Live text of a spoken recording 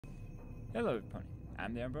Hello everybody,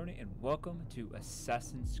 I'm the Brony and welcome to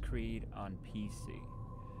Assassin's Creed on PC.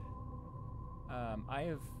 I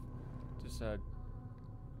have just, I'm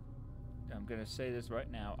gonna say this right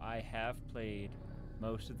now, I have played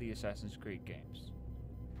most of the Assassin's Creed games.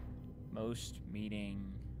 Most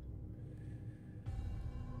meaning,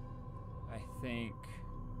 I think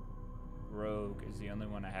Rogue is the only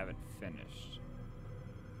one I haven't finished.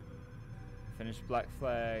 Finished Black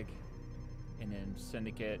Flag, and then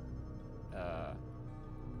Syndicate,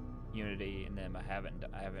 Unity, and then I haven't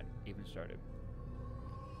even started.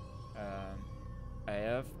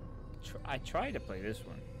 I tried to play this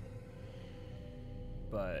one,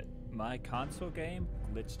 but my console game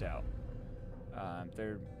glitched out.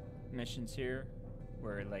 There are missions here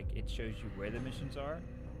where like it shows you where the missions are.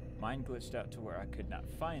 Mine glitched out to where I could not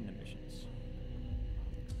find the missions.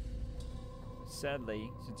 Sadly,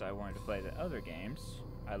 since I wanted to play the other games,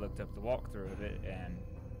 I looked up the walkthrough of it and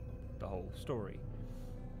the whole story.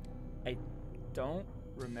 I don't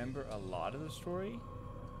remember a lot of the story,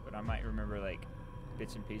 but I might remember like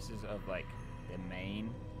bits and pieces of like the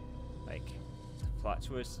main like plot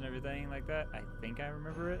twists and everything like that. I think I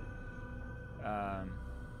remember it.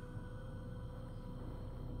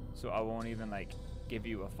 So I won't even like give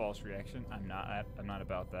you a false reaction. I'm not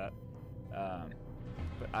about that.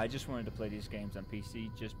 But I just wanted to play these games on PC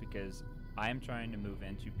just because I am trying to move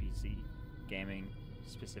into PC gaming,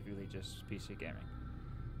 specifically just PC gaming.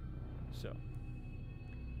 So,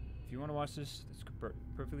 if you want to watch this, that's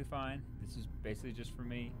perfectly fine. This is basically just for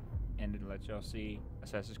me and to let y'all see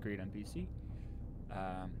Assassin's Creed on PC.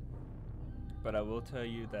 But I will tell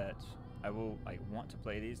you that I want to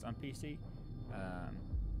play these on PC. I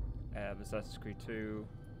have Assassin's Creed 2,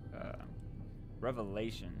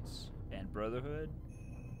 Revelations, and Brotherhood.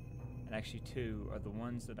 And actually 2 are the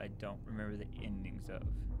ones that I don't remember the endings of.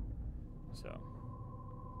 So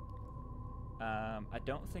I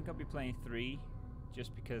don't think I'll be playing 3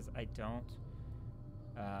 just because I don't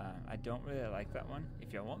really like that one.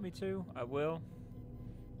 If y'all want me to, I will,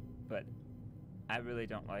 but I really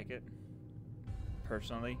don't like it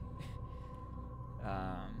personally.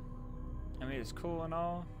 I mean, it's cool and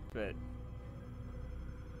all, but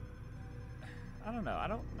I don't know. I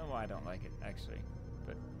don't know why I don't like it actually,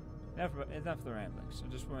 but enough of the rambling. So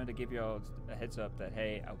just wanted to give y'all a heads up that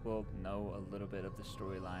hey, I will know a little bit of the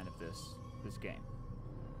storyline of this game.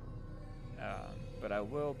 But I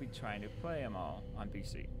will be trying to play them all on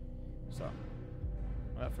PC. So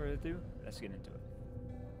without further ado, let's get into it.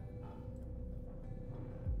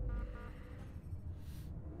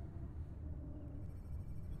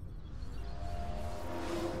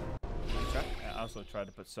 I also tried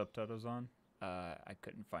to put subtitles on. I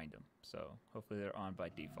couldn't find them, so hopefully they're on by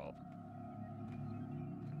default.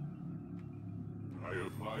 I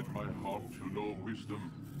applied my heart to know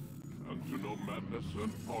wisdom, and to know madness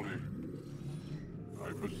and folly.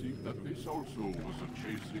 I perceived that this also was a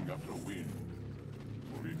chasing after wind.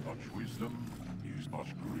 For in much wisdom is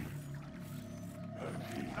much grief. And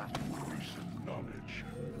he hath increased knowledge,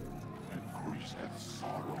 increaseth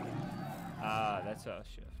sorrow. Ah, that's a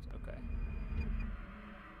shift, okay.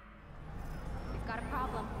 We've got a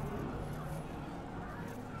problem.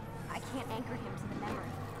 I can't anchor him to the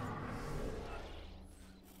memory.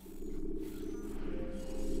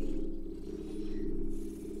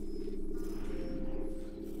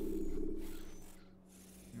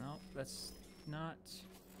 No, that's not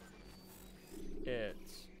it.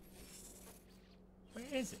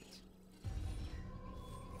 Where is it?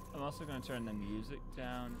 I'm also going to turn the music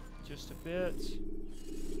down just a bit.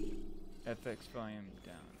 FX volume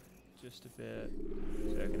down just a bit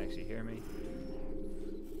so I can actually hear me.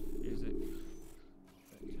 Music.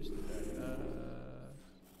 Just a bit.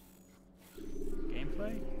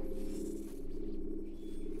 Gameplay?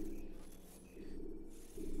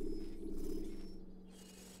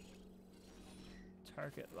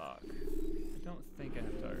 Target lock. I don't think I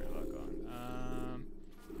have target lock on.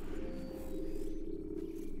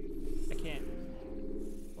 I can't.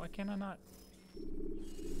 Why can I not?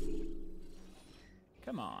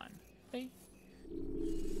 Come on. Hey.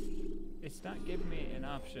 It's not giving me an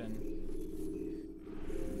option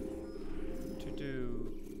to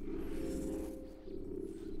do.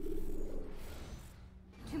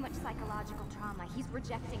 Too much psychological trauma. He's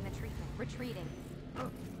rejecting the treatment, retreating.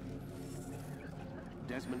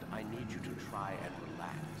 Desmond, I need you to try and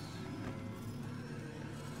relax.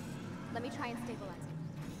 Let me try and stabilize him.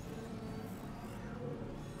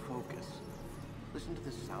 Focus. Listen to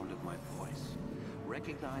the sound of my voice.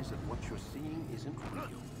 Recognize that what you're seeing isn't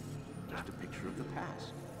real. Just a picture of the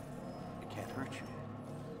past. It can't hurt you.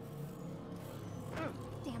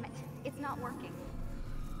 Damn it. It's not working.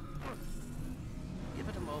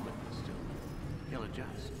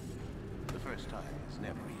 adjust. The first time is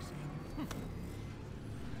never easy.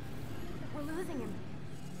 We're losing him.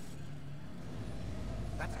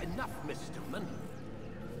 That's enough, Miss Stillman.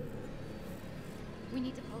 We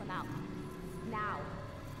need to pull him out. Now.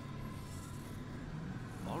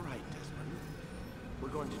 All right, Desmond. We're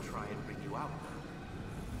going to try and bring you out now.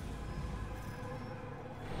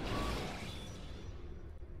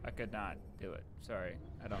 I could not do it. Sorry.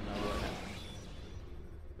 I don't know what happened.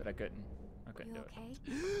 But I couldn't. I couldn't You do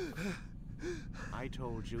okay? I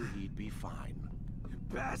told you he'd be fine. You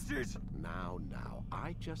bastards! Now,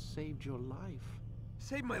 I just saved your life.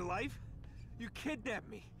 Saved my life? You kidnapped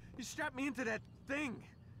me. You strapped me into that thing.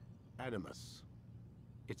 Animus.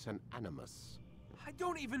 It's an animus. I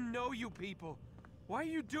don't even know you people. Why are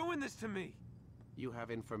you doing this to me? You have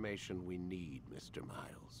information we need, Mr.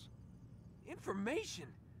 Miles. Information?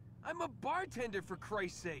 I'm a bartender, for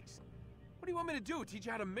Christ's sakes. What do you want me to do? Teach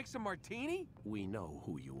you how to mix a martini? We know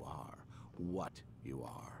who you are, what you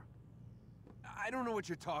are. I don't know what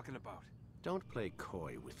you're talking about. Don't play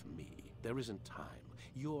coy with me. There isn't time.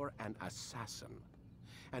 You're an assassin.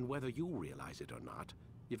 And whether you realize it or not,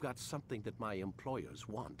 you've got something that my employers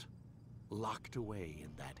want. Locked away in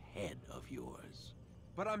that head of yours.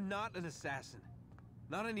 But I'm not an assassin.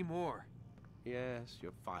 Not anymore. Yes,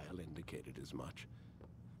 your file indicated as much.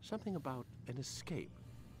 Something about an escape.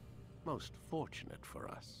 Most fortunate for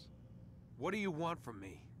us. What do you want from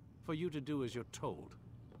me? For you to do as you're told.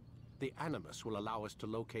 The Animus will allow us to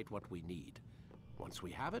locate what we need. Once we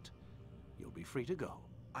have it, you'll be free to go.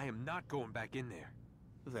 I am not going back in there.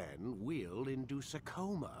 Then we'll induce a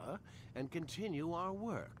coma and continue our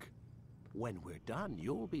work. When we're done,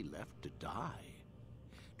 you'll be left to die.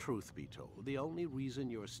 Truth be told, the only reason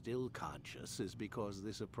you're still conscious is because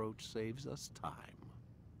this approach saves us time.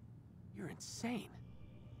 You're insane.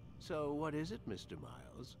 So what is it, Mr.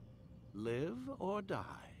 Miles? Live or die?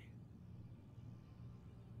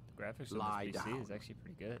 The graphics on Lie this PC down. is actually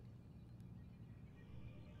pretty good.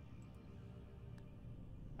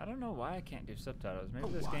 I don't know why I can't do subtitles. Maybe A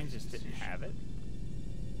this game wise just didn't decision. have it.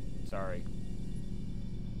 Sorry.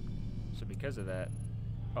 So because of that,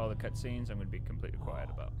 all the cutscenes I'm going to be completely quiet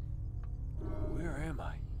about. Where am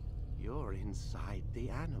I? You're inside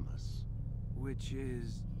the Animus. Which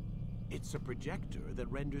is... It's a projector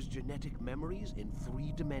that renders genetic memories in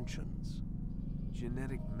 3 dimensions.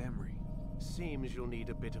 genetic memory. Seems you'll need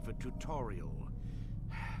a bit of a tutorial.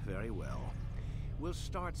 Very well. We'll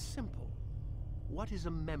start simple. What is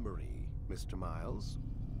a memory, Mr. Miles?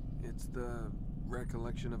 It's the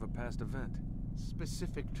recollection of a past event.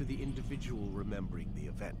 Specific to the individual remembering the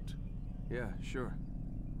event. Yeah, sure.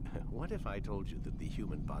 What if I told you that the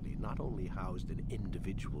human body not only housed an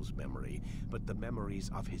individual's memory, but the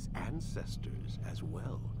memories of his ancestors as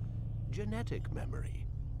well? Genetic memory,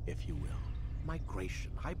 if you will.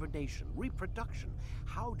 Migration, hibernation, reproduction.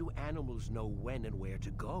 How do animals know when and where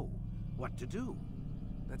to go? What to do?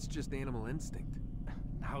 That's just animal instinct.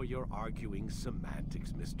 Now you're arguing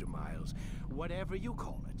semantics, Mr. Miles. Whatever you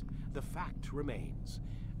call it, the fact remains.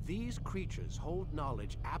 These creatures hold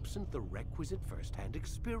knowledge absent the requisite first-hand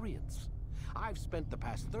experience. I've spent the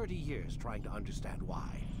past 30 years trying to understand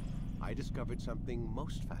why. I discovered something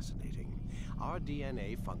most fascinating. Our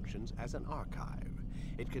DNA functions as an archive.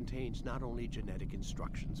 It contains not only genetic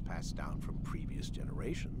instructions passed down from previous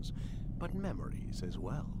generations, but memories as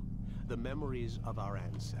well. The memories of our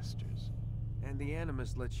ancestors. And the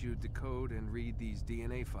Animus lets you decode and read these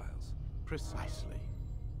DNA files. Precisely.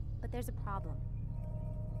 But there's a problem.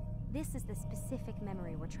 This is the specific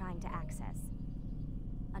memory we're trying to access.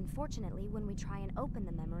 Unfortunately, when we try and open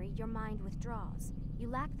the memory, your mind withdraws. You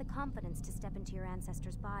lack the confidence to step into your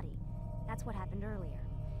ancestor's body. That's what happened earlier.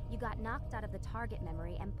 You got knocked out of the target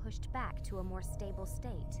memory and pushed back to a more stable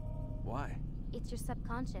state. Why? It's your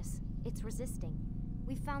subconscious. It's resisting.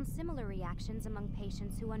 We've found similar reactions among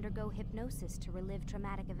patients who undergo hypnosis to relive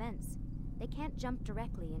traumatic events. They can't jump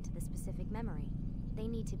directly into the specific memory. They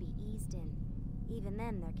need to be eased in. Even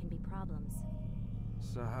then, there can be problems.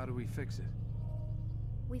 So how do we fix it?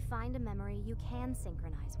 We find a memory you can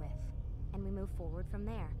synchronize with, and we move forward from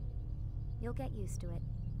there. You'll get used to it.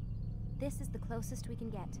 This is the closest we can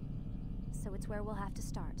get, so it's where we'll have to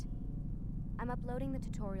start. I'm uploading the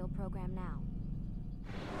tutorial program now.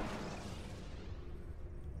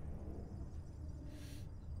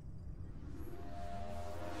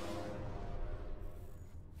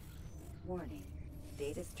 Warning.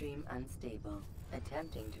 Data stream unstable.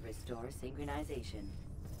 Attempting to restore synchronization.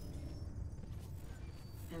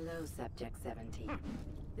 Hello, Subject 17.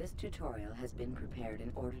 This tutorial has been prepared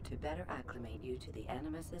in order to better acclimate you to the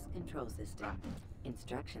Animus's control system.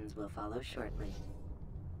 Instructions will follow shortly.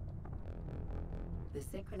 The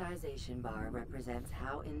synchronization bar represents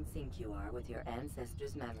how in sync you are with your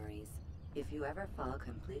ancestors' memories. If you ever fall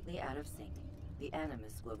completely out of sync, the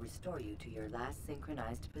Animus will restore you to your last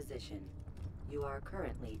synchronized position. You are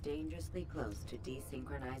currently dangerously close to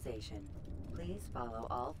desynchronization. Please follow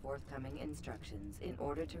all forthcoming instructions in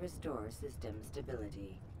order to restore system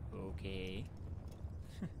stability. Okay.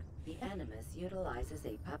 The Animus utilizes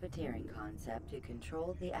a puppeteering concept to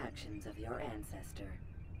control the actions of your ancestor.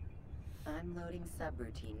 I'm loading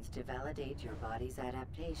subroutines to validate your body's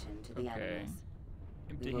adaptation to the Animus.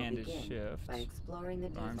 We will Empty-handed begin shift. by exploring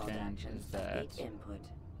the Armed default hand actions is of that. each input.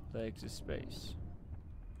 Legs is space.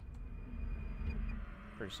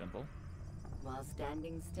 Pretty simple. While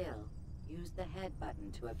standing still, use the head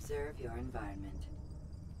button to observe your environment.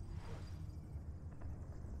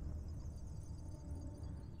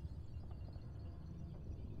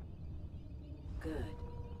 Good.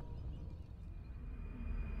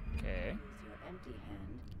 Okay. Use your empty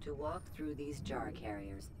hand to walk through these jar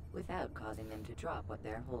carriers without causing them to drop what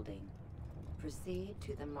they're holding. Proceed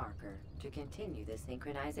to the marker to continue the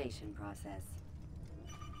synchronization process.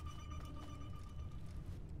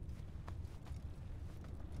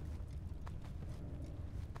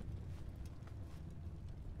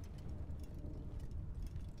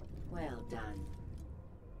 Well done.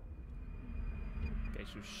 Okay,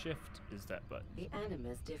 so shift is that button. The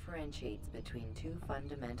Animus differentiates between two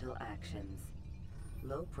fundamental actions: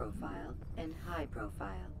 low profile and high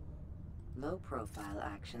profile. Low profile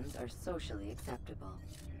actions are socially acceptable.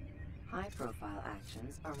 High profile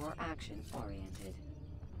actions are more action oriented.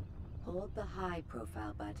 Hold the high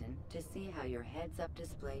profile button to see how your heads up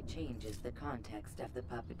display changes the context of the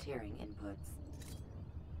puppeteering inputs.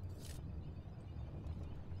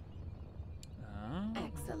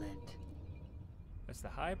 Excellent. That's the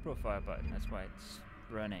high profile button. That's why it's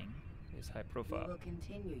running. Is high We profile. will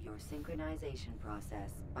continue your synchronization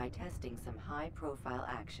process by testing some high profile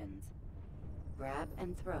actions. Grab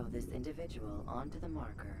and throw this individual onto the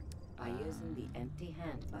marker by using the empty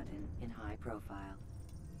hand button in high profile.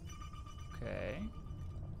 Okay.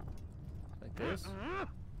 Like this.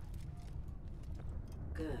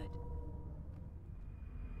 Good.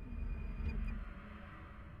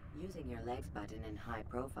 Using your legs button in high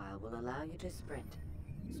profile will allow you to sprint.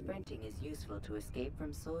 Sprinting is useful to escape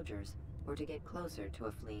from soldiers or to get closer to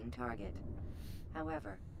a fleeing target.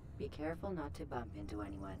 However, be careful not to bump into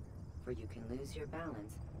anyone, for you can lose your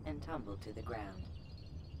balance and tumble to the ground.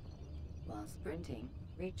 While sprinting,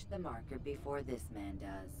 reach the marker before this man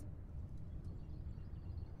does.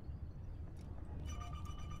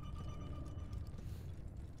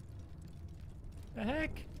 The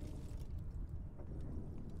heck?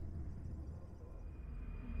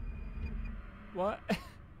 What?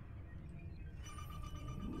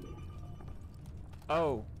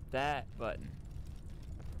 Oh, that button.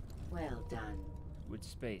 Well done. With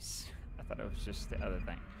space. I thought it was just the other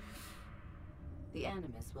thing. The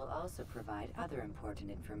Animus will also provide other important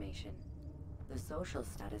information. The social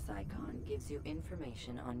status icon gives you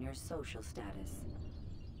information on your social status.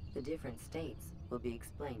 The different states will be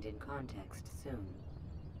explained in context soon.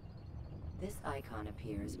 This icon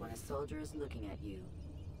appears when a soldier is looking at you.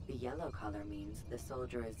 The yellow color means the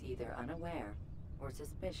soldier is either unaware or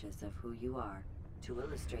suspicious of who you are. To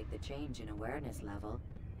illustrate the change in awareness level,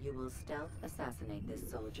 you will stealth assassinate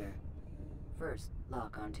this soldier. First,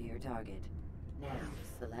 lock onto your target. Now,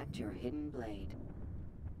 select your hidden blade.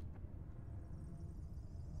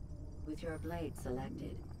 With your blade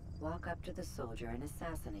selected, walk up to the soldier and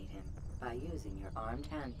assassinate him by using your armed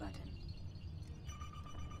hand button.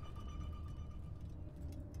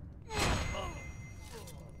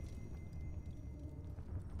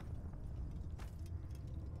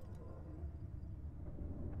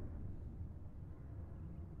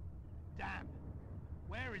 Damn!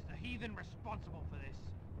 Where is the heathen responsible for this?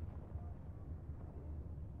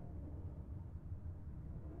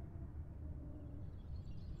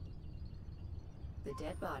 The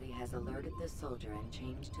dead body has alerted the soldier and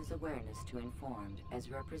changed his awareness to informed,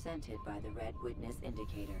 as represented by the red witness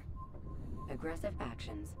indicator. Aggressive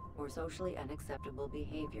actions or socially unacceptable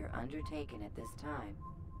behavior undertaken at this time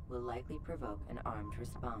will likely provoke an armed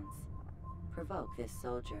response. Provoke this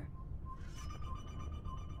soldier.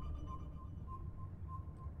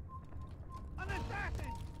 An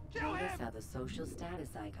assassin! Kill Notice him! how the social status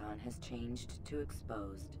icon has changed to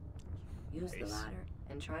exposed. Use the Nice. ladder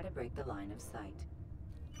and try to break the line of sight.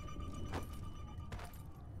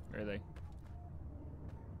 Really?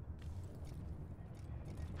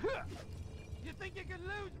 You think you can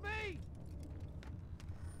lose me?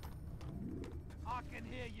 I can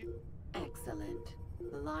hear you. Excellent.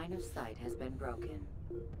 The line of sight has been broken.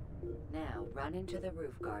 Now, run into the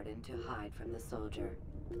roof garden to hide from the soldier.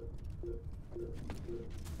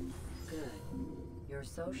 Good. Your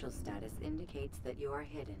social status indicates that you are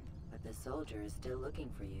hidden, but the soldier is still looking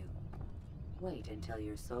for you. Wait until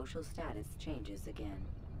your social status changes again.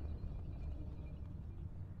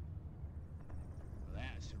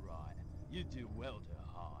 That's right. You do well to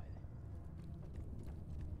hide.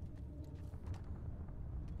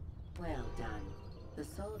 Well done. The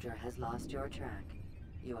soldier has lost your track.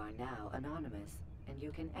 You are now anonymous, and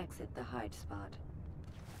you can exit the hide spot.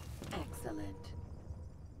 Excellent.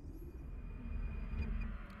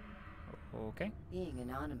 Okay. Being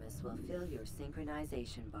anonymous will fill your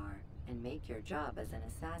synchronization bar and make your job as an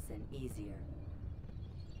assassin easier.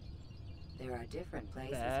 There are different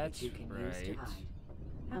places which you can use to hide.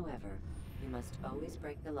 However, you must always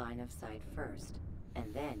break the line of sight first,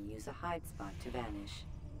 and then use a hide spot to vanish.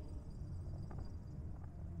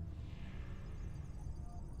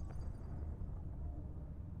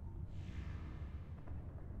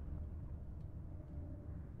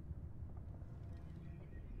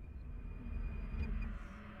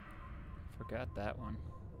 Forgot that one.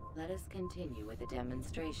 Let us continue with a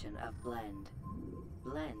demonstration of Blend.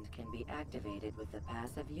 Blend can be activated with the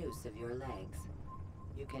passive use of your legs.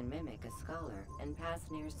 You can mimic a scholar and pass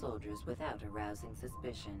near soldiers without arousing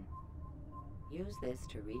suspicion. Use this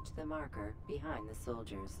to reach the marker behind the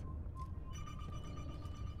soldiers.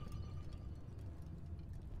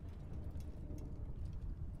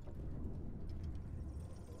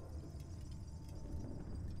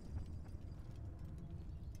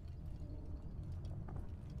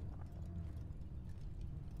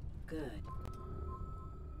 Good.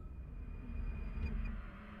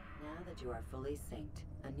 Now that you are fully synced,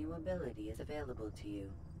 a new ability is available to you.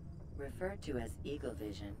 Referred to as Eagle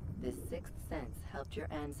Vision, this sixth sense helped your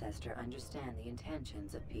ancestor understand the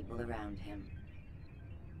intentions of people around him.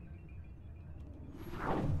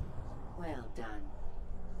 Well done.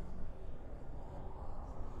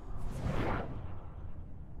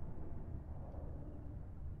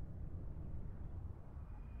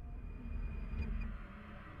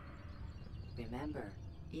 Remember,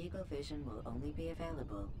 Eagle Vision will only be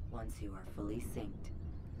available once you are fully synced.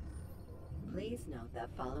 Please note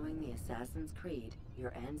that following the Assassin's Creed,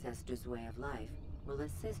 your ancestors' way of life will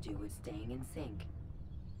assist you with staying in sync.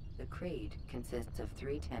 The Creed consists of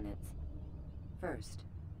 3 tenets. First,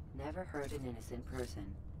 never hurt an innocent person.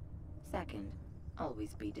 Second,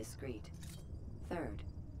 always be discreet. Third,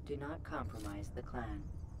 do not compromise the clan.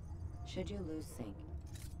 Should you lose sync,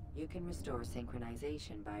 you can restore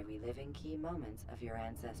synchronization by reliving key moments of your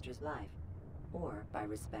ancestor's life, or by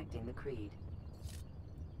respecting the Creed.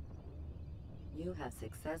 You have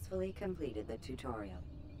successfully completed the tutorial.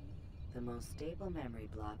 The most stable memory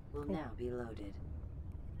block will now be loaded.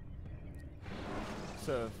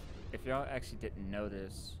 So, if y'all actually didn't know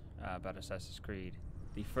this about Assassin's Creed,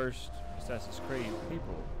 the first Assassin's Creed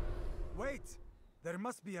people... Wait! There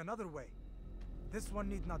must be another way. This one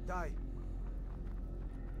need not die.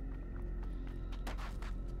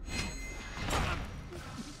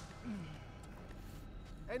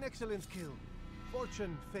 An excellent kill.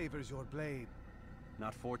 Fortune favors your blade.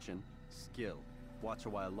 Not fortune, skill. Watch a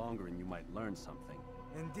while longer and you might learn something.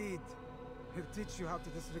 Indeed. He'll teach you how to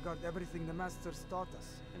disregard everything the Masters taught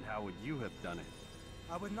us. And how would you have done it?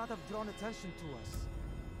 I would not have drawn attention to us.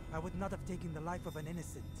 I would not have taken the life of an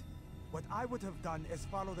innocent. What I would have done is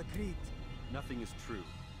follow the Creed. Nothing is true.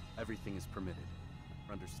 Everything is permitted.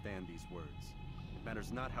 Understand these words. It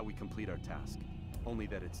matters not how we complete our task, only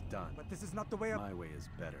that it's done. But this is not the way of... My way is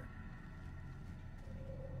better.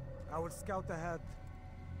 I will scout ahead.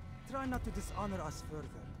 Try not to dishonor us further.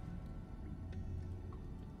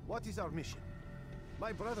 What is our mission?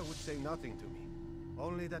 My brother would say nothing to me.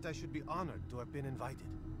 Only that I should be honored to have been invited.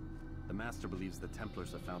 The Master believes the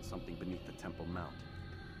Templars have found something beneath the Temple Mount.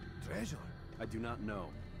 Treasure? I do not know.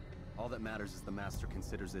 All that matters is the Master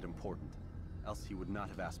considers it important. Else he would not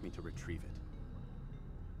have asked me to retrieve it.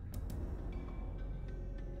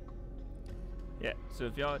 Yeah, so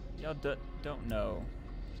if y'all don't know...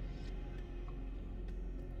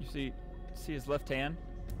 You see his left hand?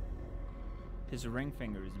 His ring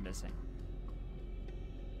finger is missing.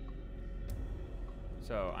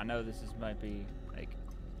 So I know this might be like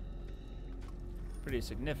pretty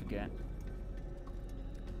significant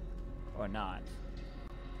or not,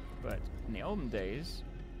 but in the olden days,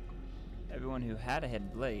 everyone who had a hidden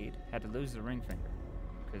blade had to lose the ring finger,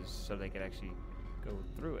 so they could actually go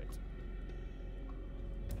through it,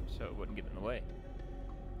 so it wouldn't get in the way.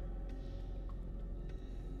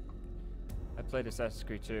 I played Assassin's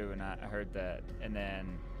Creed 2 and I heard that, and then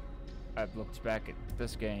I've looked back at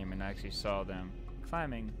this game and actually saw them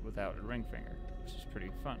climbing without a ring finger, which is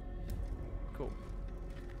pretty fun. Cool.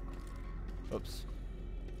 Oops.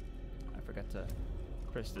 I forgot to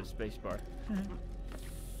press the space bar.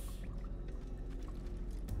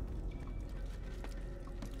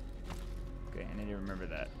 Okay, I need to remember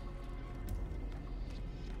that.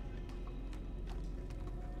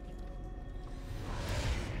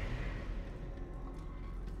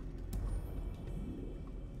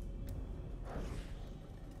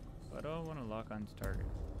 But I don't want to lock onto target.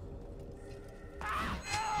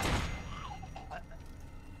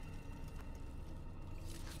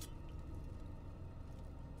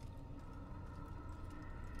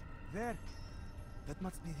 There! That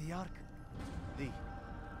must be the Ark. The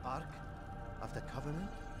Ark of the Covenant?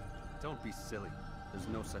 Don't be silly. There's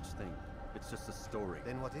no such thing. It's just a story.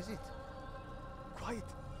 Then what is it? Quiet!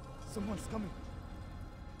 Someone's coming.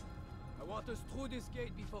 I want us through this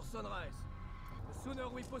gate before sunrise. The sooner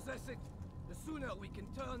we possess it, the sooner we can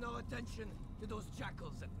turn our attention to those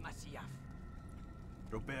jackals at Masyaf.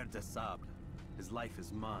 Robert de Sable. His life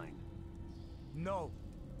is mine. No.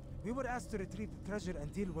 We were asked to retrieve the treasure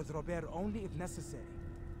and deal with Robert only if necessary.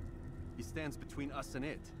 He stands between us and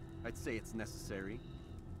it. I'd say it's necessary.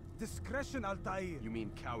 Discretion, Altair! You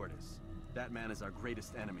mean cowardice. That man is our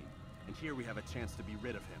greatest enemy, and here we have a chance to be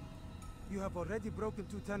rid of him. You have already broken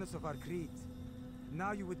 2 tenets of our creed.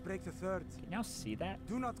 Now you would break the 3rd. Can y'all see that?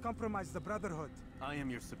 Do not compromise the Brotherhood. I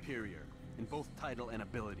am your superior, in both title and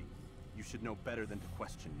ability. You should know better than to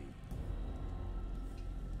question me.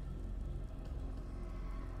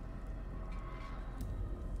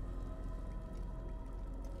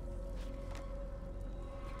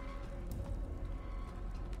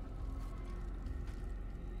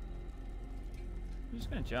 I'm just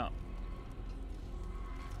gonna jump.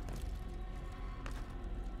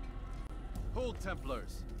 Hold,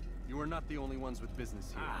 Templars! You are not the only ones with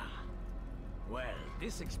business here. Ah. Well,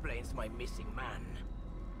 this explains my missing man.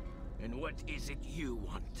 And what is it you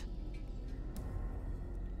want?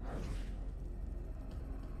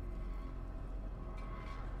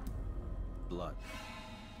 Blood.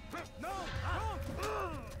 No!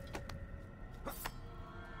 No!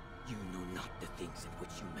 You know not the things in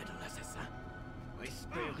which you meddle, assassin. I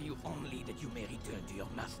spare you only that you may return to your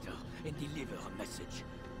master and deliver a message.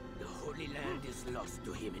 The Holy Land is lost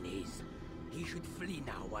to him and his. He should flee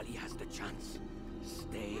now while he has the chance.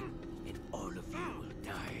 Stay, and all of you will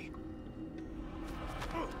die.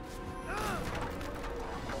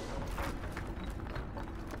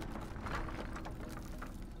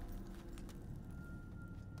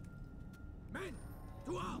 Men,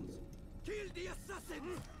 to arms! Kill the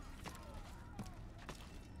assassins!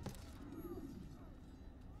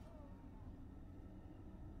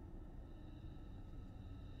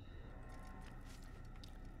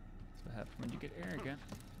 That's what happens when you get arrogant.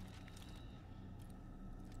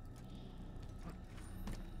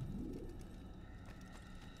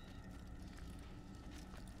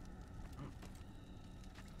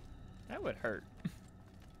 That would hurt.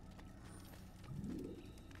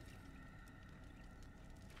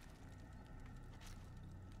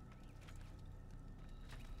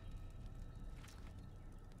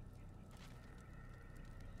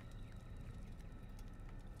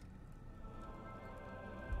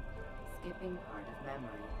 Skipping part of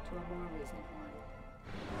memory to a more recent one.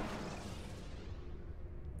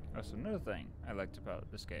 That's another thing I liked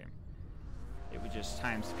about this game. It would just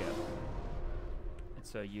time skip. And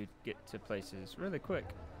so you'd get to places really quick.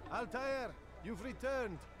 Altair, you've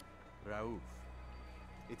returned. Raouf.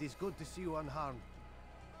 It is good to see you unharmed.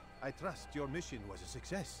 I trust your mission was a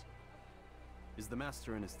success. Is the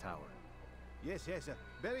Master in his tower? Yes, yes,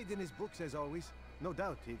 buried in his books as always. No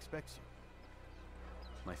doubt he expects you.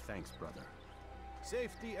 My thanks, brother.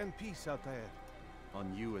 Safety and peace, Altair.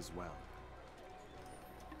 On you as well.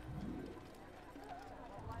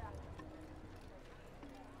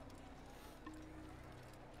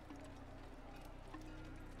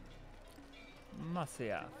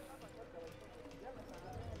 Masyaf.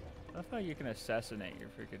 I love how you can assassinate your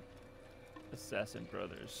freaking assassin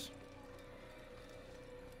brothers.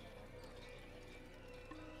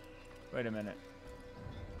 Wait a minute.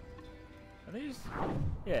 Are these?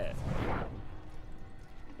 Yeah.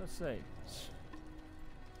 Let's say.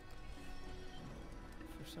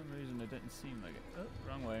 For some reason it didn't seem like it. Oh,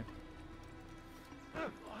 wrong way.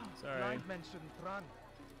 Sorry. Blind men shouldn't run.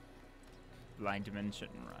 Blind men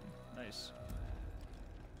shouldn't run. Nice.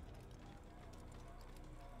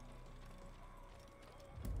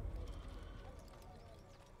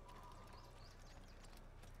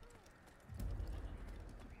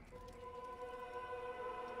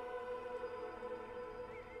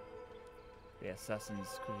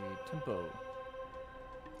 Assassin's Creed Tempo.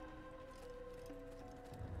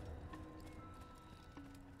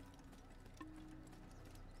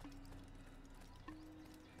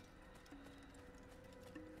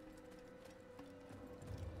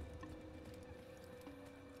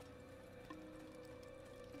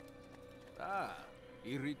 Ah,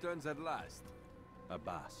 he returns at last.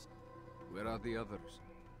 Abbas. Where are the others?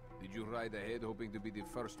 Did you ride ahead hoping to be the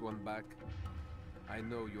first one back? I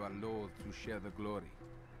know you are loath to share the glory.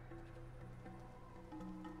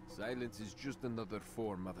 Silence is just another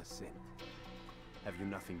form of assent. Have you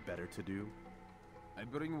nothing better to do? I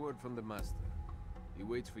bring word from the Master. He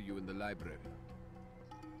waits for you in the library.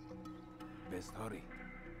 Best hurry.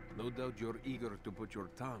 No doubt you're eager to put your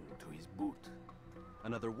tongue to his boot.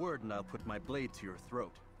 Another word and I'll put my blade to your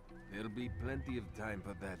throat. There'll be plenty of time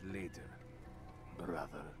for that later,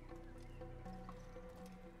 brother.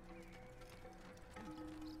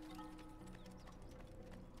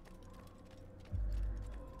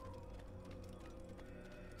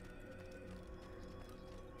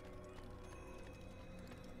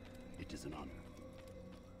 It is an honor.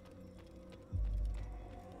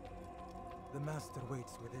 The Master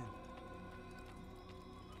waits within.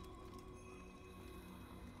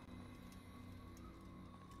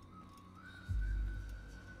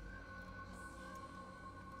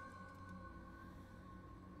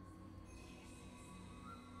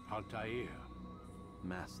 Altair,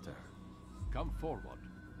 Master. come forward.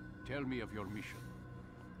 Tell me of your mission.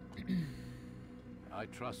 I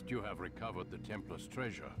trust you have recovered the Templar's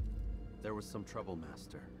treasure. There was some trouble,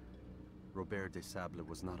 Master. Robert de Sable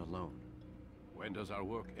was not alone. When does our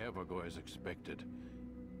work ever go as expected?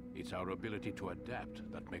 It's our ability to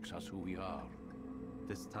adapt that makes us who we are.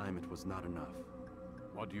 This time it was not enough.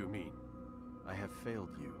 What do you mean? I have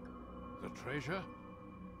failed you. The treasure?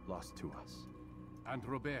 Lost to us. And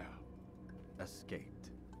Robert?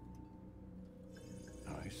 Escaped.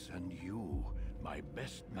 I send you, my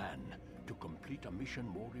best man, to complete a mission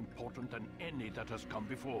more important than any that has come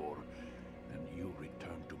before. And you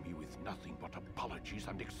return to me with nothing but apologies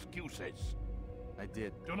and excuses. I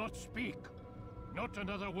did. Do not speak! Not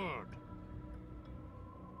another word!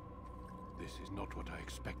 This is not what I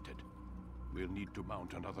expected. We'll need to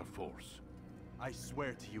mount another force. I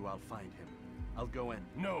swear to you I'll find him. I'll go in.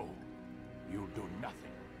 No! You'll do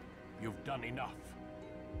nothing. You've done enough.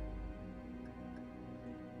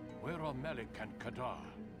 Where are Malik and Kadar?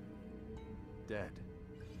 Dead.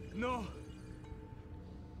 No!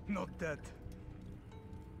 Not dead.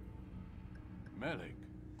 Malik?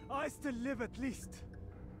 I still live at least.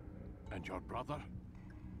 And your brother?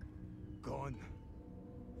 Gone.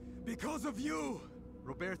 Because of you!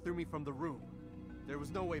 Robert threw me from the room. There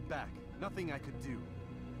was no way back. Nothing I could do.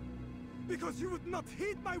 Because you would not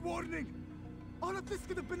heed my warning! All of this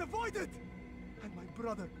could have been avoided! And my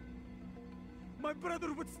brother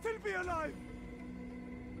would still be alive!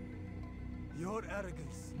 Your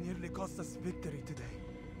arrogance nearly cost us victory today.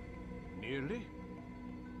 Nearly?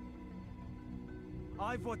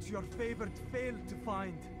 I've what your favored failed to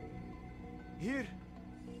find. Here,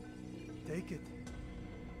 take it.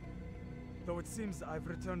 Though it seems I've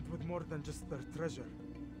returned with more than just their treasure.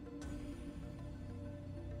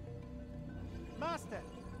 Master,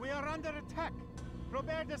 we are under attack.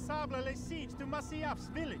 Robert de Sable lays siege to Masyaf's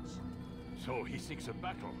village. So he seeks a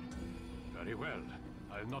battle. Very well.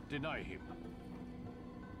 I'll not deny him.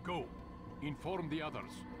 Go. Inform the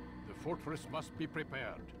others. The fortress must be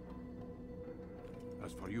prepared.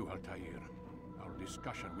 As for you, Altair, our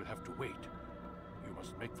discussion will have to wait. You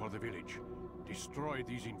must make for the village. Destroy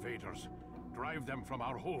these invaders. Drive them from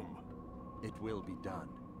our home. It will be done.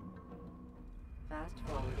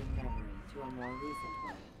 Fast-forwarding memory to a more recent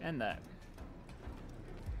one. And that.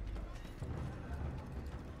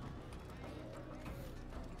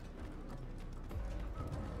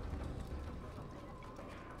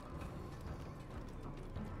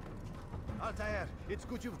 Altair, it's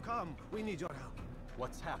good you've come. We need your help.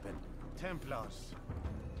 What's happened? Templars.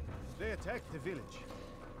 They attacked the village.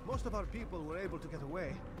 Most of our people were able to get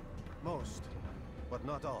away. Most, but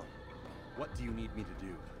not all. What do you need me to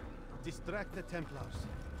do? Distract the Templars.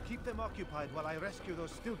 Keep them occupied while I rescue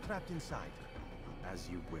those still trapped inside. As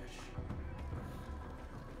you wish.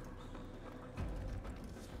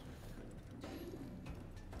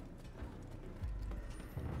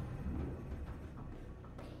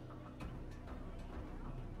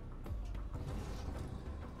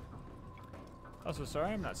 Also,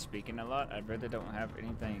 sorry I'm not speaking a lot. I really don't have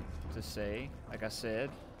anything to say. Like I said,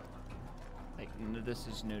 this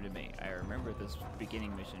is new to me. I remember this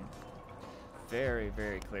beginning mission very,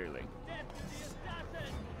 very clearly.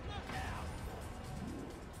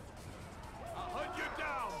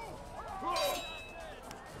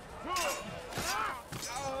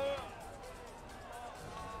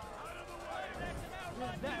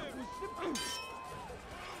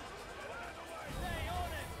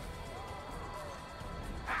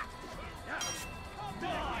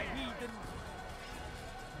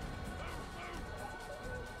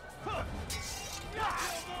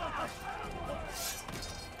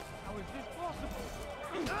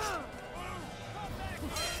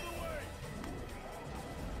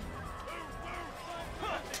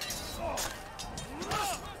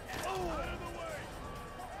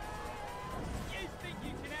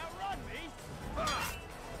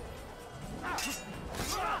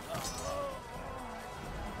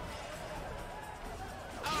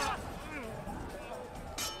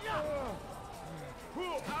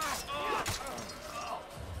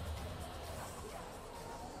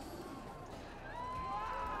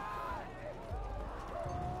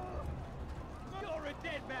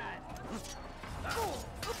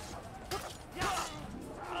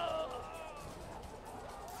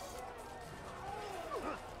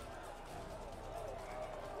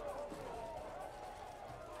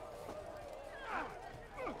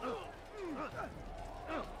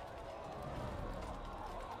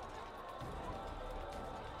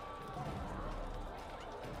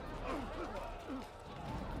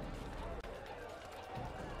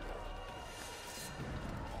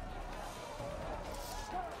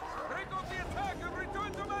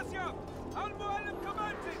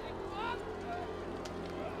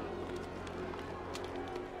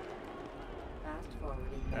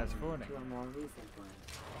 Fast forwarding to a more recent one.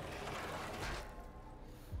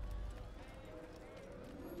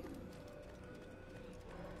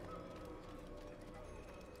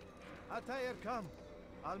 Altair, come.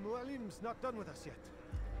 Al-Mualim's not done with us yet.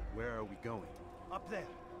 Where are we going? Up there.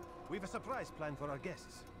 We've a surprise plan for our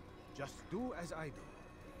guests. Just do as I do.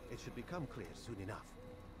 It should become clear soon enough.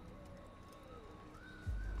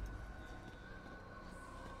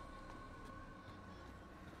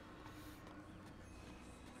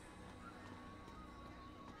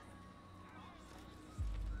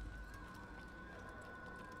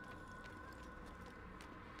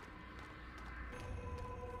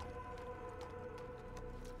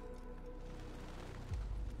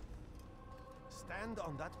 Stand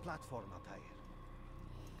on that platform, Altair.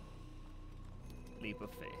 Leap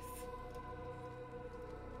of faith.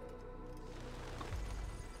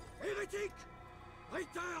 Heretic!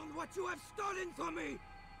 Return what you have stolen from me!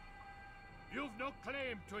 You've no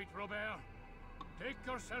claim to it, Robert. Take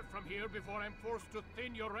yourself from here before I'm forced to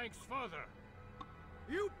thin your ranks further.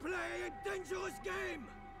 You play a dangerous game!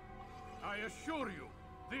 I assure you,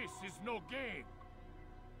 this is no game.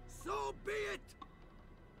 So be it!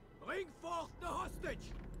 Bring forth the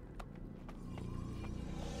hostage!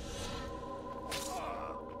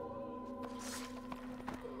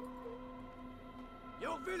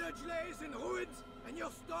 Your village lays in ruins, and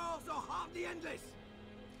your stores are hardly endless.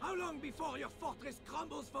 How long before your fortress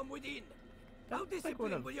crumbles from within? How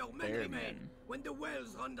disciplined will your men remain when the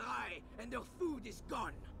wells run dry and their food is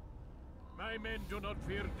gone? My men do not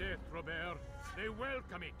fear death, Robert. They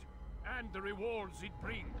welcome it, and the rewards it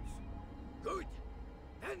brings. Good.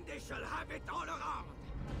 Then they shall have it all around.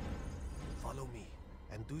 Follow me,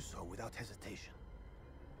 and do so without hesitation.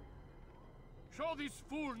 Show this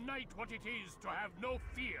fool knight what it is to have no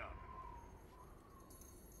fear.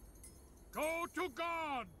 Go to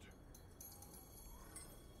God!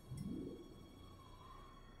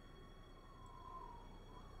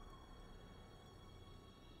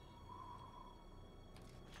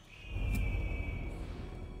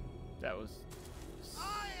 That was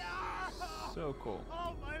so cool.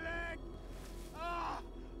 Oh, my leg! Ah!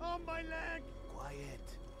 Oh, my leg!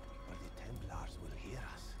 Quiet, or the Templars will hear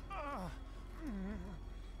us.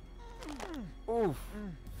 Oof.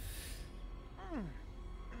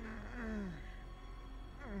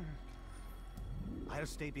 I'll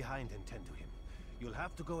stay behind and tend to him. You'll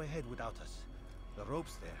have to go ahead without us. The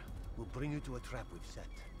ropes there will bring you to a trap we've set.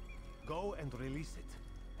 Go and release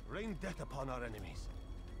it. Rain death upon our enemies.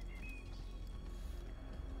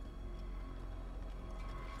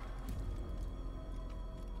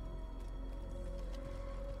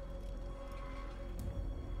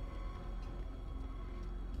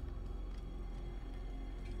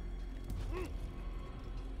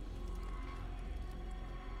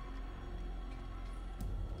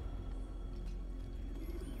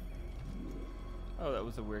 Oh, that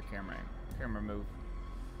was a weird camera move.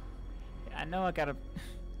 I know I gotta...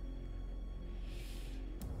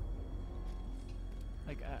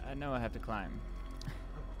 like, I know I have to climb.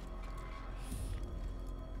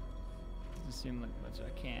 Doesn't seem like much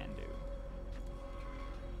I can do.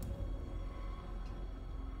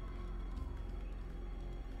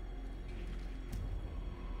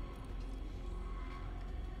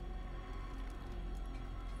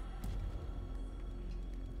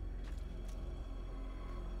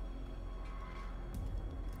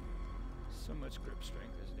 So much grip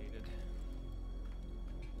strength is needed.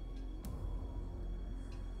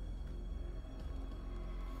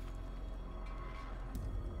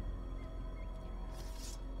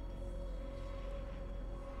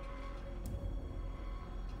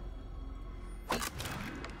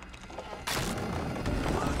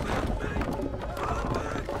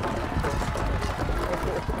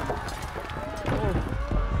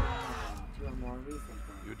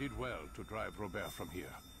 You did well to drive Robert from here.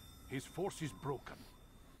 His force is broken.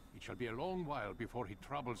 It shall be a long while before he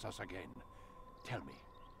troubles us again. Tell me,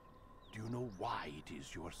 do you know why it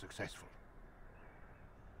is you are successful?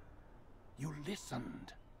 You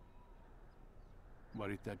listened.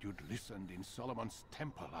 Were it that you'd listened in Solomon's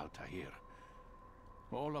temple, Altair,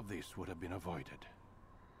 all of this would have been avoided.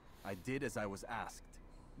 I did as I was asked.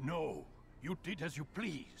 No, you did as you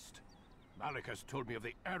pleased. Malik has told me of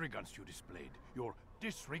the arrogance you displayed, your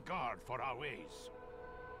disregard for our ways.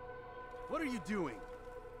 What are you doing?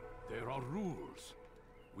 There are rules.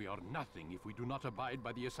 We are nothing if we do not abide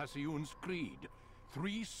by the Assassin's creed.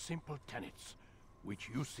 3 simple tenets, which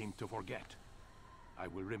you seem to forget. I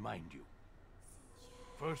will remind you.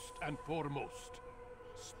 First and foremost,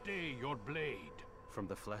 stay your blade. From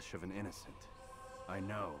the flesh of an innocent. I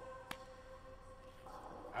know.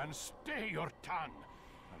 And stay your tongue,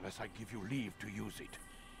 unless I give you leave to use it.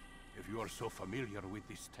 If you are so familiar with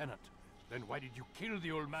this tenet, then why did you kill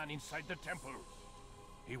the old man inside the temple?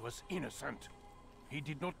 He was innocent. He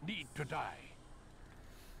did not need to die.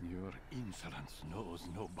 Your insolence knows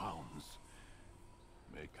no bounds.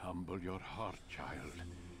 Make humble your heart, child,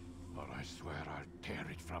 or I swear I'll tear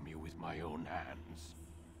it from you with my own hands.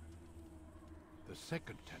 The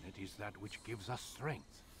second tenet is that which gives us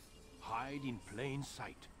strength. Hide in plain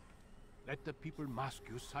sight. Let the people mask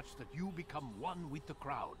you such that you become one with the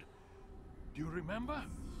crowd. Do you remember?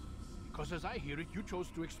 Because as I hear it, you chose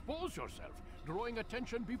to expose yourself, drawing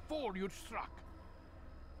attention before you'd struck.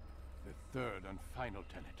 The third and final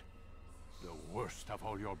tenet. The worst of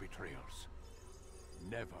all your betrayals.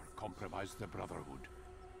 Never compromise the Brotherhood.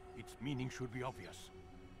 Its meaning should be obvious.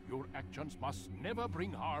 Your actions must never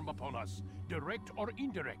bring harm upon us, direct or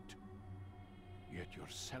indirect. Yet your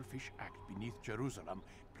selfish act beneath Jerusalem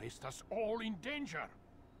placed us all in danger.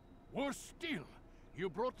 Worse still, you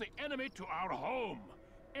brought the enemy to our home.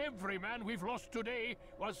 Every man we've lost today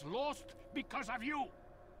was lost because of you.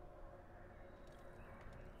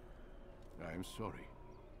 I am sorry.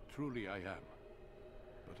 Truly I am.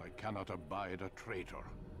 But I cannot abide a traitor.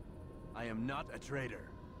 I am not a traitor.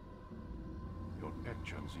 Your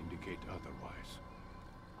actions indicate otherwise.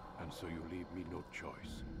 And so you leave me no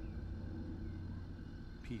choice.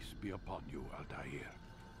 Peace be upon you, Altair.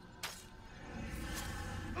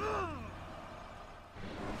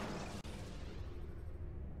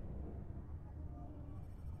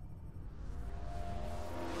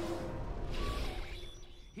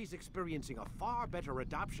 He's experiencing a far better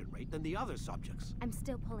adoption rate than the other subjects. I'm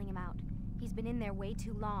still pulling him out. He's been in there way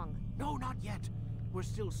too long. No, not yet. We're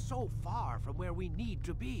still so far from where we need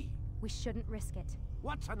to be. We shouldn't risk it.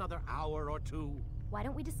 What's another hour or 2? Why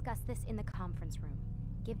don't we discuss this in the conference room?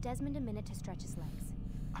 Give Desmond a minute to stretch his legs.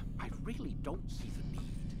 I really don't see the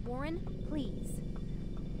need. Warren, please.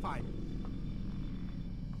 Fine.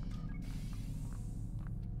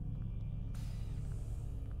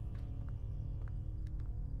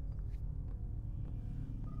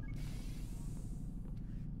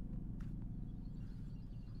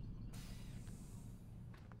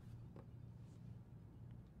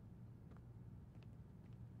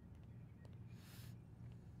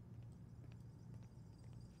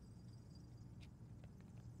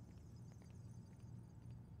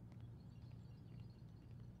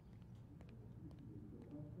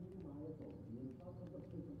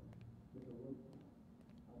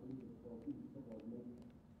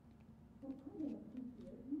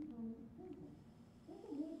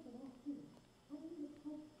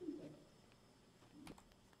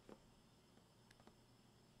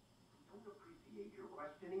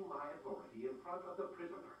 Questioning my authority in front of the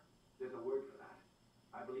prisoner. There's a word for that.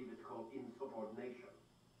 I believe it's called insubordination.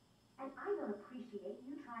 And I don't appreciate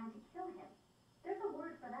you trying to kill him. There's a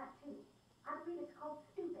word for that, too. I believe it's called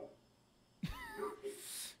stupid. Guilty.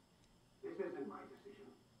 This isn't my decision.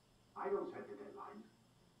 I don't set the deadlines.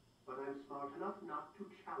 But I'm smart enough not to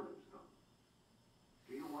challenge them.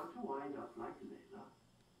 Do you want to wind up like Layla?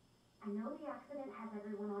 I know the accident has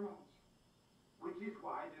everyone on edge. Which is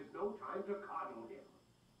why there's no time to coddle him.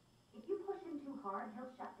 If you push him too hard, he'll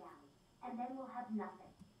shut down. And then we'll have nothing.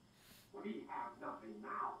 We have nothing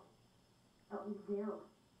now. But we will.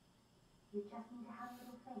 You just need to have a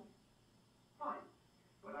little faith. Fine.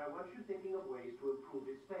 But I want you thinking of ways to improve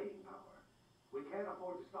his staying power. We can't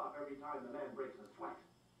afford to stop every time the man breaks a sweat.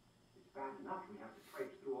 It's bad enough we have to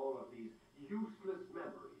traipse through all of these useless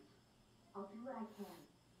memories. I'll do what I can.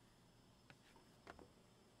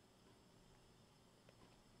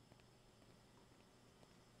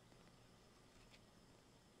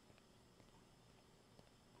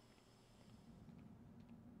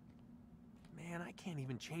 Man, I can't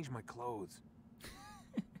even change my clothes.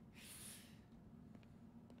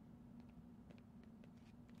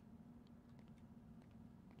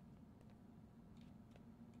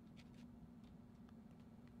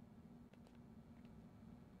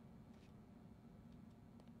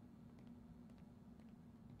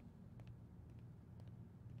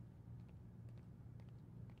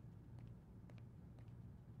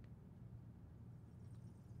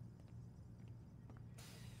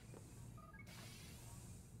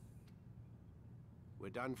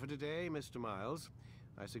 done for today, Mr. Miles.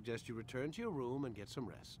 I suggest you return to your room and get some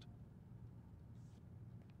rest.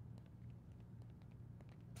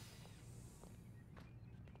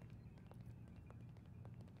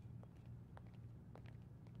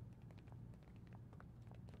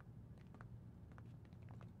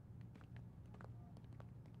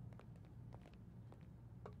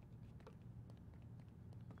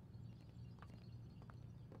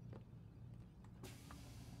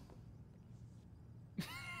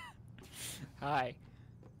 Hi.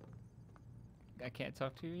 I can't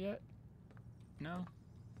talk to you yet? No?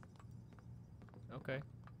 Okay.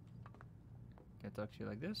 Can I talk to you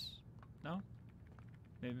like this? No?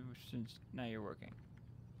 Maybe since now you're working.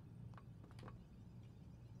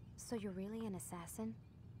 So you're really an assassin?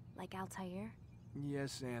 Like Altair?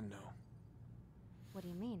 Yes and no. What do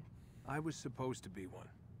you mean? I was supposed to be one,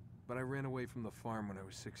 but I ran away from the farm when I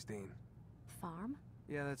was 16. Farm?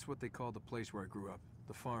 Yeah, that's what they called the place where I grew up.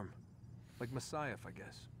 The farm. Like Messiah, I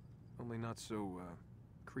guess. Only not so,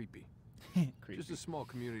 creepy. Creepy. Just a small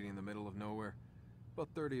community in the middle of nowhere. About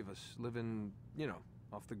 30 of us living, you know,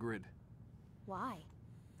 off the grid. Why?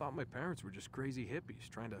 Thought my parents were just crazy hippies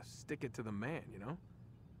trying to stick it to the man, you know?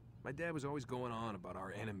 My dad was always going on about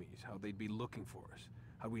our enemies, how they'd be looking for us,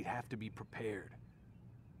 how we'd have to be prepared.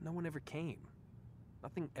 No one ever came.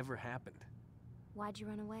 Nothing ever happened. Why'd you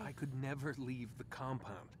run away? I could never leave the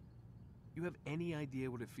compound. You have any idea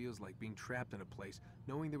what it feels like being trapped in a place,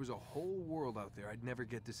 knowing there was a whole world out there I'd never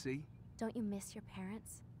get to see? Don't you miss your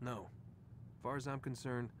parents? No. As far as I'm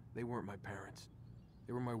concerned, they weren't my parents.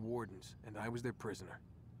 They were my wardens, and I was their prisoner.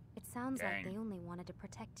 It sounds like Dang. they only wanted to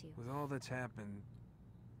protect you. With all that's happened,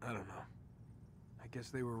 I don't know. I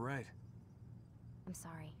guess they were right. I'm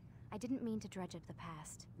sorry. I didn't mean to dredge up the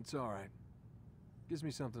past. It's all right. Gives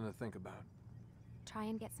me something to think about. Try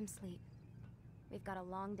and get some sleep. We've got a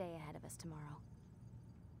long day ahead of us tomorrow.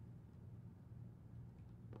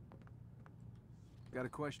 Got a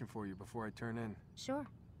question for you before I turn in. Sure.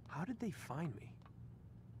 How did they find me?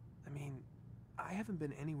 I mean, I haven't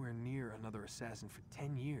been anywhere near another assassin for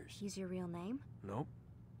 10 years. Use your real name? Nope.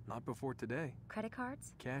 Not before today. Credit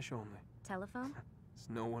cards? Cash only. Telephone? There's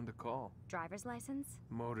no one to call. Driver's license?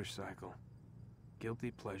 Motorcycle.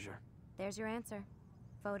 Guilty pleasure. There's your answer.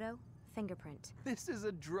 Photo, fingerprint. This is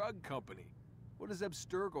a drug company. What does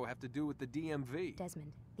Abstergo have to do with the DMV?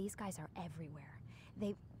 Desmond, these guys are everywhere.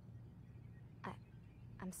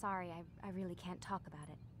 I'm sorry, I really can't talk about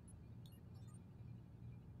it.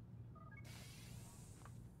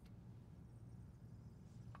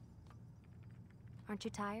 Aren't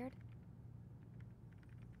you tired?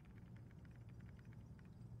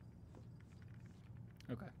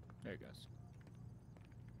 Okay, there it goes.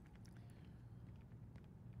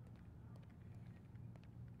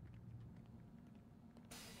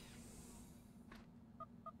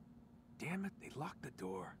 Damn it, they locked the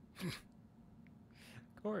door.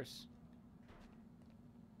 Of course.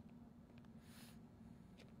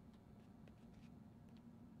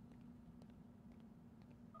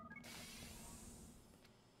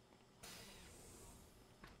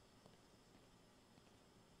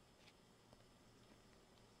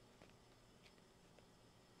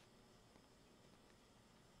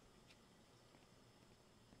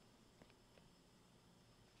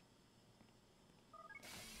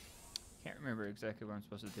 Can't remember exactly what I'm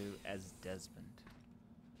supposed to do as Desmond.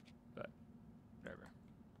 But, whatever.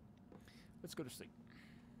 Let's go to sleep.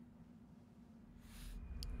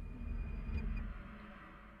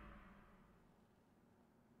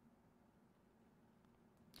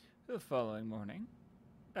 The following morning.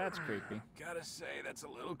 That's creepy. Gotta say, that's a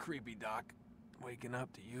little creepy, Doc. Waking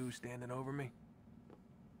up to you standing over me.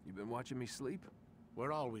 You been watching me sleep?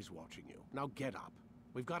 We're always watching you. Now get up.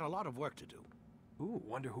 We've got a lot of work to do. Ooh,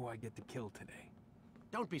 wonder who I get to kill today.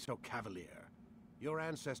 Don't be so cavalier. Your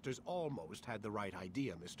ancestors almost had the right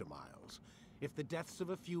idea, Mr. Miles. If the deaths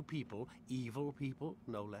of a few people, evil people,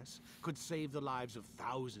 no less, could save the lives of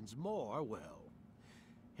thousands more, well,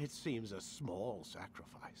 it seems a small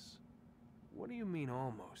sacrifice. What do you mean,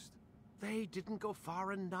 almost? They didn't go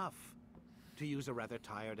far enough. To use a rather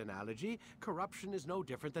tired analogy, corruption is no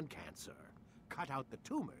different than cancer. Cut out the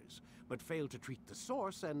tumors, but fail to treat the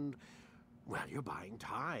source and, well, you're buying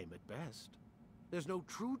time at best. There's no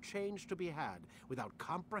true change to be had without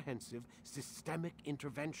comprehensive, systemic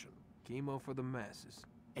intervention. Chemo for the masses.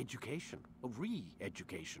 Education.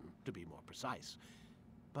 Re-education, to be more precise.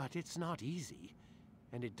 But it's not easy,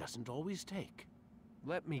 and it doesn't always take.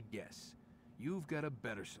 Let me guess. You've got a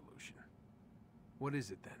better solution. What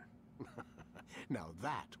is it then? Now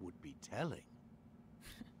that would be telling.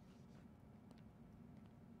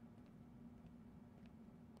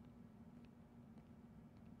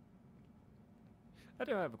 I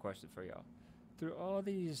do have a question for y'all. Through all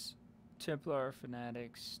these Templar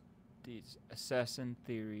fanatics, these assassin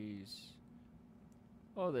theories,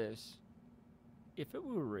 all this, if it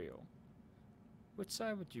were real, which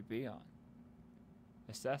side would you be on?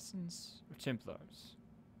 Assassins or Templars?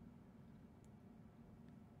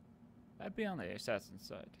 I'd be on the assassin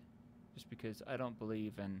side, just because I don't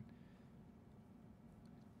believe in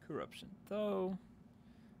corruption. Though,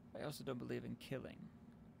 I also don't believe in killing.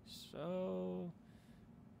 So,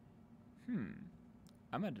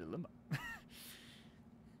 I'm in a dilemma.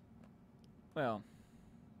 Well,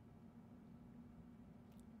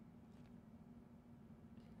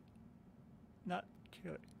 not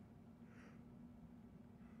killing.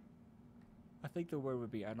 I think the word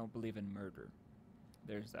would be I don't believe in murder.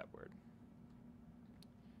 There's that word.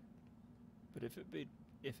 But if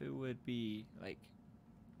it would be like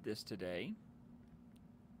this today,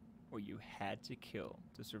 where you had to kill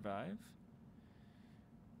to survive,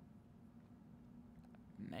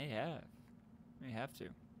 may have to.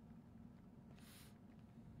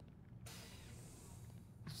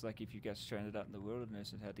 It's like if you got stranded out in the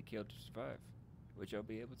wilderness and had to kill to survive. Would y'all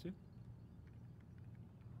be able to?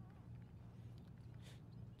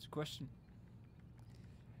 It's a question.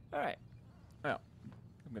 Alright. Well,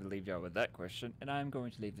 I'm going to leave y'all with that question, and I'm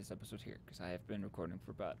going to leave this episode here, because I have been recording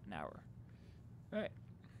for about an hour. Alright.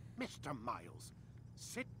 Mr. Miles,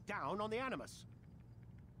 sit down on the Animus.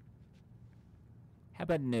 How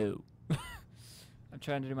about no? I'm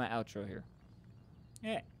trying to do my outro here.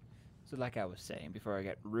 Yeah. So like I was saying before I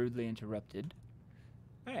got rudely interrupted.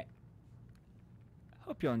 Alright.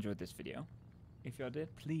 Hope y'all enjoyed this video. If y'all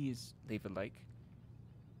did, please leave a like.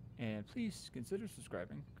 And please consider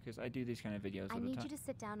subscribing, because I do these kind of videos all the time. I need you to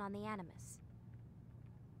sit down on the Animus.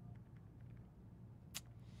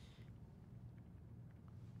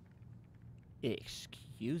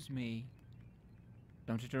 Excuse me.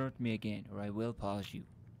 Don't interrupt me again, or I will pause you.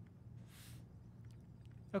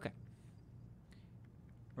 Okay.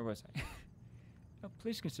 Where was I? Oh,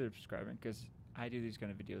 please consider subscribing, because I do these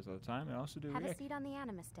kind of videos all the time, and also do Have a seat on the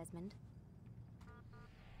Animus, Desmond.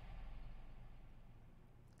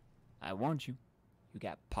 I warned you. You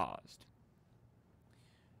got paused.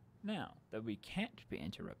 Now that we can't be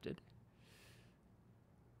interrupted,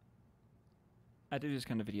 I do this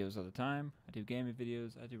kind of videos all the time. I do gaming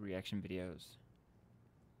videos. I do reaction videos.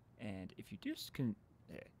 And if you do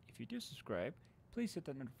subscribe, please hit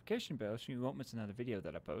that notification bell so you won't miss another video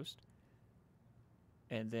that I post.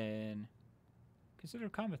 And then consider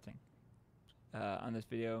commenting on this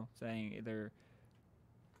video, saying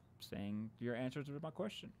your answer to my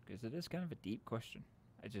question, because it is kind of a deep question.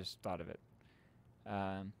 I just thought of it.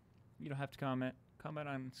 You don't have to comment. Comment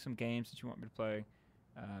on some games that you want me to play.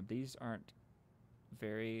 These aren't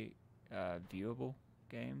very viewable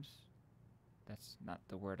games. That's not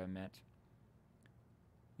the word I meant.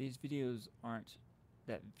 These videos aren't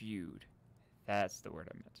that viewed. That's the word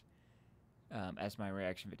I meant. As my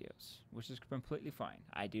reaction videos, which is completely fine.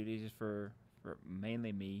 I do these for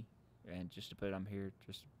mainly me, and just to put them here,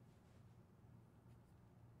 just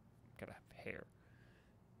gotta have hair.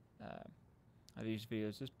 I do these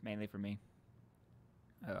videos just mainly for me.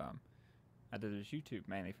 I do this YouTube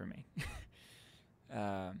mainly for me.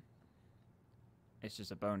 It's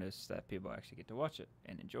just a bonus that people actually get to watch it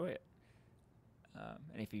and enjoy it.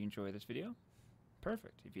 And if you enjoy this video,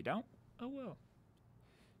 perfect. If you don't, oh well.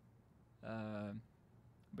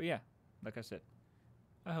 But yeah, like I said,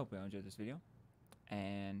 I hope you all enjoyed this video,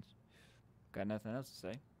 and got nothing else to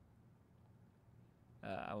say.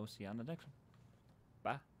 I will see you on the next one.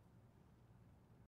 Bye.